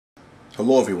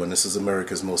Hello everyone, this is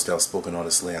America's most outspoken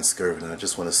artist, Lance Skirvin, and I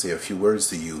just want to say a few words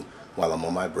to you while I'm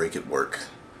on my break at work.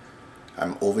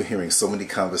 I'm overhearing so many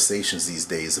conversations these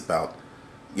days about,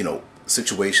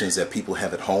 situations that people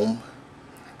have at home,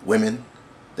 women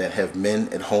that have men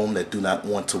at home that do not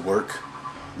want to work,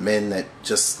 men that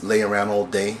just lay around all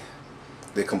day.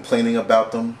 They're complaining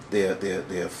about them,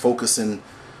 they're focusing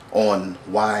on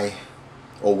why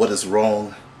or what is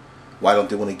wrong, why don't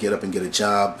they want to get up and get a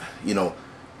job,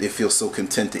 They feel so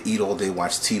content to eat all day,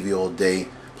 watch TV all day,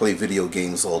 play video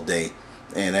games all day.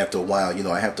 And after a while,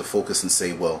 I have to focus and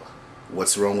say, well,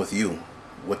 what's wrong with you?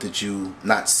 What did you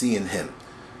not see in him?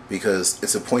 Because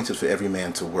it's appointed for every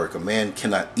man to work. A man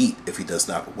cannot eat if he does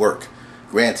not work.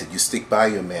 Granted, you stick by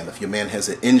your man. If your man has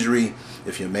an injury,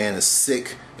 if your man is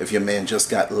sick, if your man just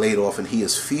got laid off and he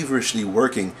is feverishly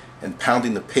working and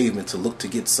pounding the pavement to look to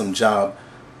get some job,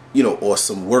 or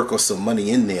some work or some money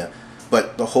in there.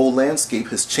 But the whole landscape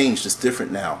has changed. It's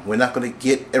different now. We're not going to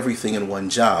get everything in one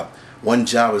job. One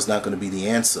job is not going to be the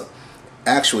answer.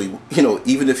 Actually,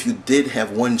 even if you did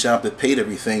have one job that paid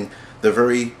everything, the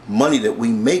very money that we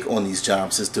make on these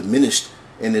jobs is diminished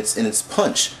in its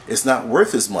punch. It's not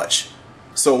worth as much.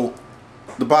 So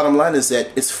the bottom line is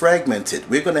that it's fragmented.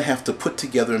 We're going to have to put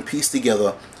together and piece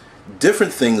together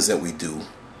different things that we do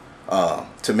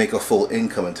to make a full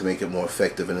income and to make it more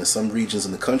effective. And in some regions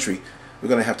in the country, we're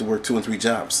going to have to work 2 and 3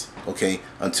 jobs, okay,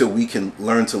 until we can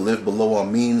learn to live below our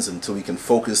means, until we can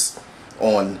focus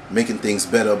on making things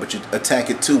better. But you attack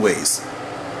it 2 ways.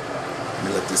 Let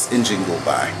me let this engine go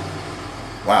by.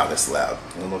 Wow, that's loud.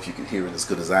 I don't know if you can hear it as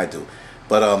good as I do.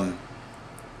 But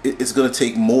it's going to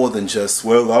take more than just,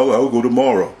 well, I'll go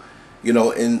tomorrow.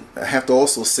 And I have to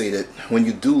also say that when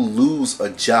you do lose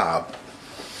a job,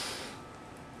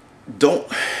 don't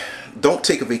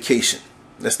take a vacation.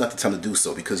 That's not the time to do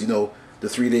so, because the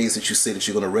 3 days that you say that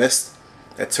you're going to rest,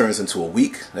 that turns into a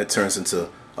week, that turns into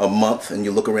a month, and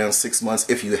you look around 6 months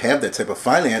if you have that type of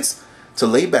finance to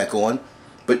lay back on.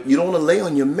 But you don't want to lay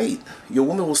on your mate. Your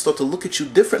woman will start to look at you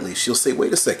differently. She'll say,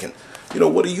 wait a second,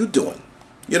 what are you doing?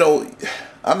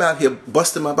 I'm out here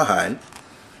busting my behind,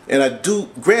 and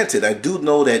granted, I do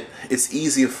know that it's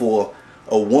easier for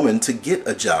a woman to get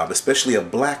a job, especially a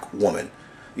black woman,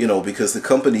 because the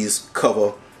companies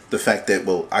cover the fact that,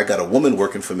 well, I got a woman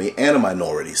working for me and a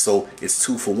minority, so it's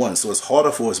 2 for 1. So it's harder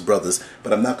for us brothers,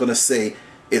 but I'm not going to say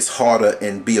it's harder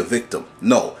and be a victim.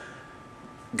 No.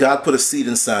 God put a seed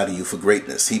inside of you for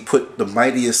greatness. He put the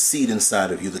mightiest seed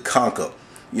inside of you to conquer,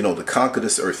 to conquer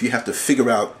this earth. You have to figure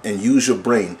out and use your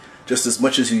brain just as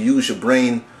much as you use your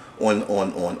brain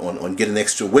on getting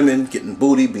extra women, getting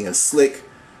booty, being slick.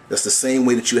 That's the same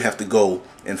way that you have to go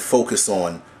and focus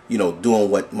on doing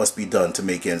what must be done to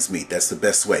make ends meet. That's the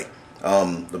best way.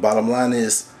 The bottom line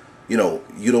is, you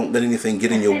don't let anything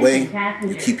get in your way.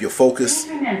 You keep your focus.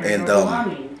 And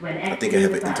I think I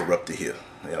have an interrupter here.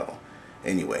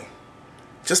 Anyway,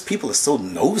 just people are so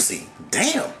nosy.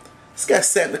 Damn. This guy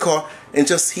sat in the car and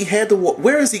he had to walk.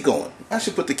 Where is he going? I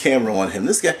should put the camera on him.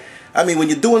 This guy, when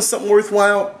you're doing something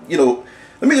worthwhile, let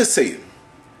me just tell you,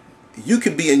 you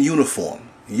could be in uniform.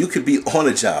 You could be on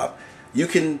a job. You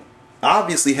can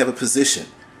obviously have a position,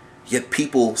 yet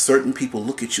certain people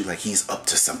look at you like he's up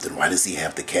to something. Why does he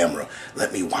have the camera?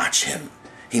 Let me watch him.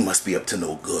 He must be up to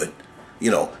no good.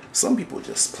 Some people are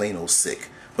just plain old sick.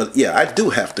 But yeah, I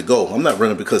do have to go. I'm not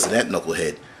running because of that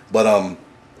knucklehead. But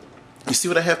you see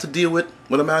what I have to deal with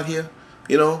when I'm out here?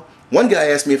 One guy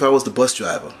asked me if I was the bus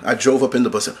driver. I drove up in the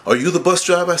bus. Are you the bus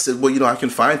driver? I said, well, I can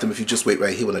find him if you just wait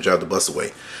right here when I drive the bus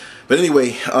away. But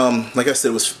anyway, like I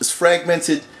said, it's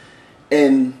fragmented.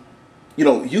 And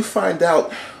you find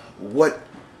out what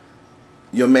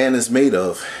your man is made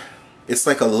of. It's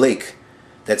like a lake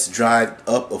that's dried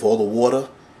up of all the water,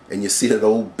 and you see that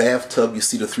old bathtub, you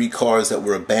see the 3 cars that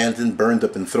were abandoned, burned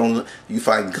up and thrown. You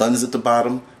find guns at the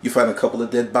bottom. You find a couple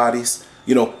of dead bodies.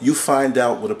 You find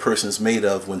out what a person is made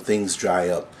of when things dry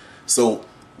up. So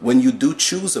when you do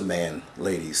choose a man,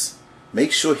 ladies,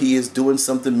 make sure he is doing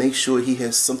something. Make sure he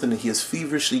has something that he is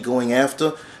feverishly going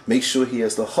after. Make sure he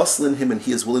has the hustle in him and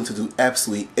he is willing to do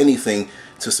absolutely anything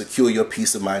to secure your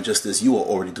peace of mind, just as you are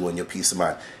already doing your peace of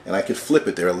mind. And I could flip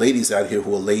it. There are ladies out here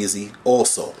who are lazy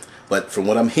also. But from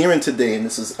what I'm hearing today, and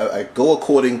I go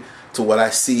according to what I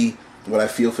see, what I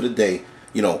feel for the day,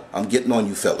 I'm getting on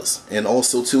you fellas. And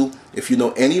also too, if you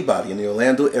know anybody in the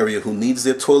Orlando area who needs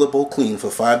their toilet bowl cleaned for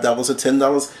 $5 or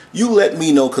 $10, you let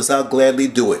me know, because I'll gladly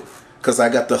do it, because I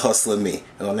got the hustle in me.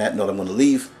 And on that note, I'm going to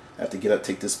leave. I have to get up,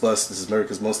 take this bus. This is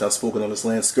America's most outspoken artist,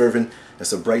 Lance Skirvin.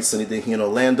 It's a bright sunny day here in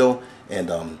Orlando.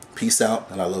 And peace out,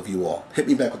 and I love you all. Hit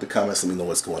me back with the comments. Let me know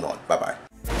what's going on. Bye-bye.